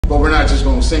but we're not just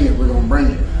gonna sing it, we're gonna bring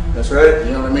it. That's right.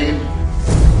 You know what I mean?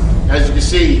 As you can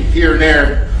see, here and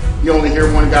there, you only hear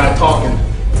one guy talking.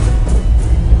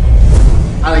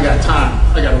 I ain't got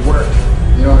time, I gotta work.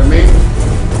 You know what I mean?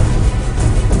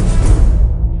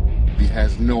 He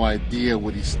has no idea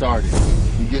what he started.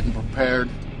 I'm getting prepared,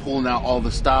 pulling out all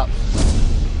the stops.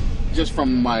 Just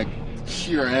from my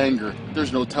sheer anger,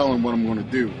 there's no telling what I'm gonna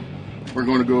do. We're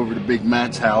gonna go over to Big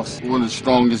Matt's house, one of the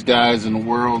strongest guys in the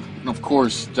world. And of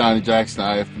course, Johnnie Jackson,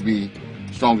 IFBB,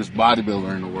 strongest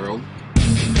bodybuilder in the world.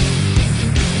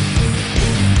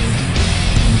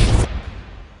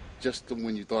 Just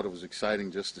when you thought it was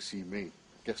exciting just to see me,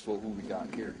 guess what? Who we got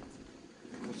here?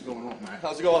 What's going on, man?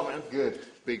 How's it going, man? Good.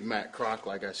 Big Matt Kroc,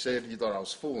 like I said, you thought I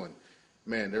was fooling.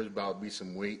 Man, there's about to be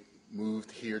some weight moved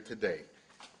here today.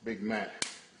 Big Matt,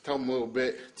 tell him a little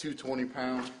bit.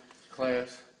 220-pound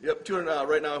class. Yep,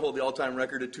 right now I hold the all-time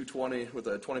record at 220 with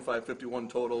a 25.51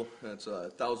 total. That's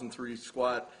a 1,003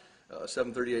 squat,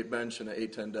 738 bench, and an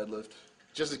 810 deadlift.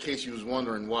 Just in case you was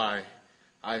wondering why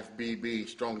IFBB,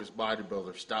 strongest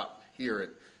bodybuilder, stopped here at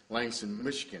Langston,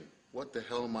 Michigan. What the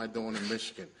hell am I doing in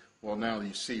Michigan? Well, now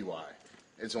you see why.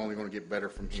 It's only going to get better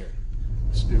from here.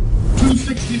 Let's do it.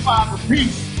 265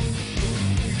 apiece.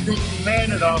 You can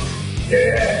man it up.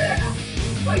 Yeah.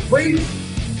 Like, wait.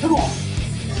 Come on.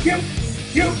 Yep.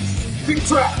 Big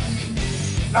trap.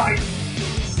 Nice.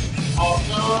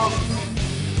 Awesome.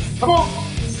 Come on.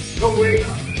 No way.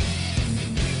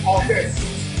 All day.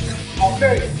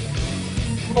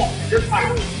 Come on. Your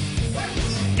time.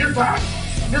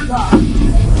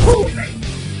 Woo.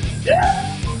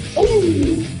 Yeah.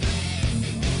 Ooh.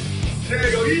 There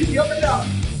you go. Easy up and down.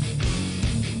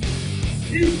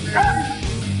 Easy.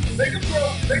 Take a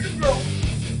throw.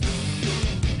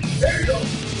 There you go.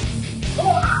 Come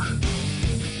on.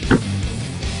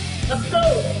 Let's go.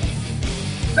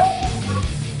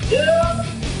 Yeah.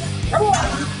 Come on.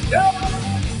 Yeah.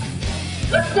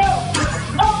 Let's go.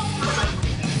 Up.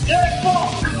 Yeah, come on.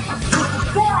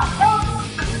 Come on. Up.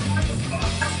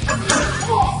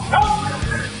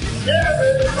 Yeah.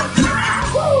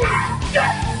 Woo.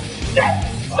 Yeah.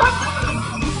 Stop.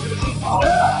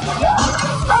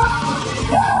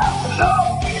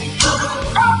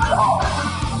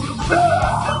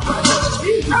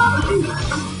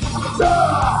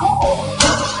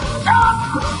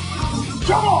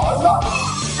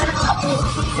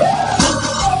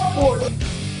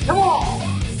 Come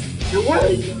on! You're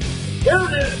ready? There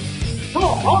it is! Come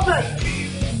on, all day!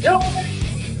 Yep!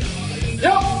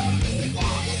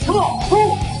 Come on,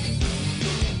 boom!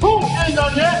 Ain't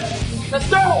done yet! Let's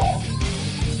go!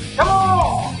 Come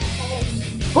on!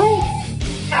 Boom!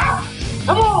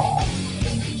 Come on!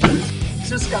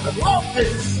 Just gotta love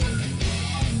this!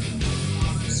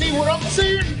 See what I'm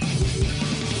seeing?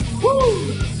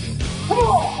 Woo! Come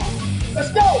on!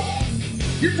 Let's go!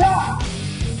 Your time!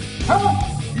 Come on!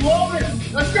 You all in?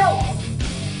 Let's go!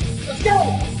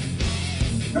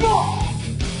 Come on!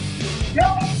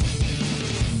 Yep!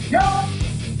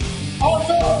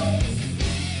 Awesome!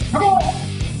 Come on!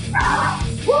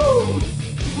 Woo!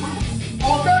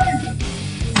 All day!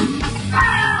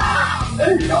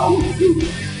 There you go!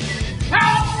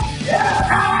 Yeah!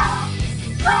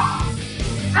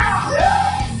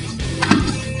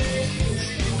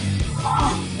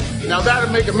 Now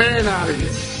that'll make a man out of you.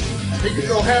 You can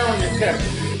throw hair on your chest.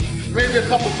 Maybe a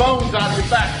couple bones out of your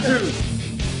back too.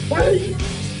 Wait,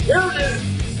 here it is.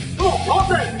 Come on, all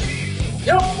day.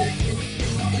 Yep.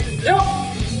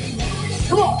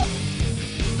 Come on.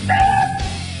 Yeah.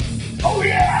 Oh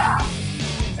yeah.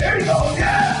 There you go,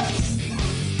 yeah.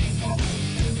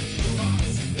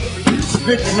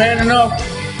 Think you're man enough?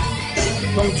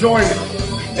 Come join me.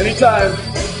 Anytime,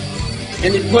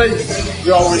 any place,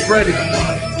 you're always ready.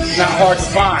 It's not hard to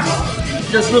find.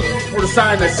 Just look for the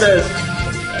sign that says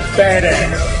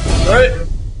badass. All right?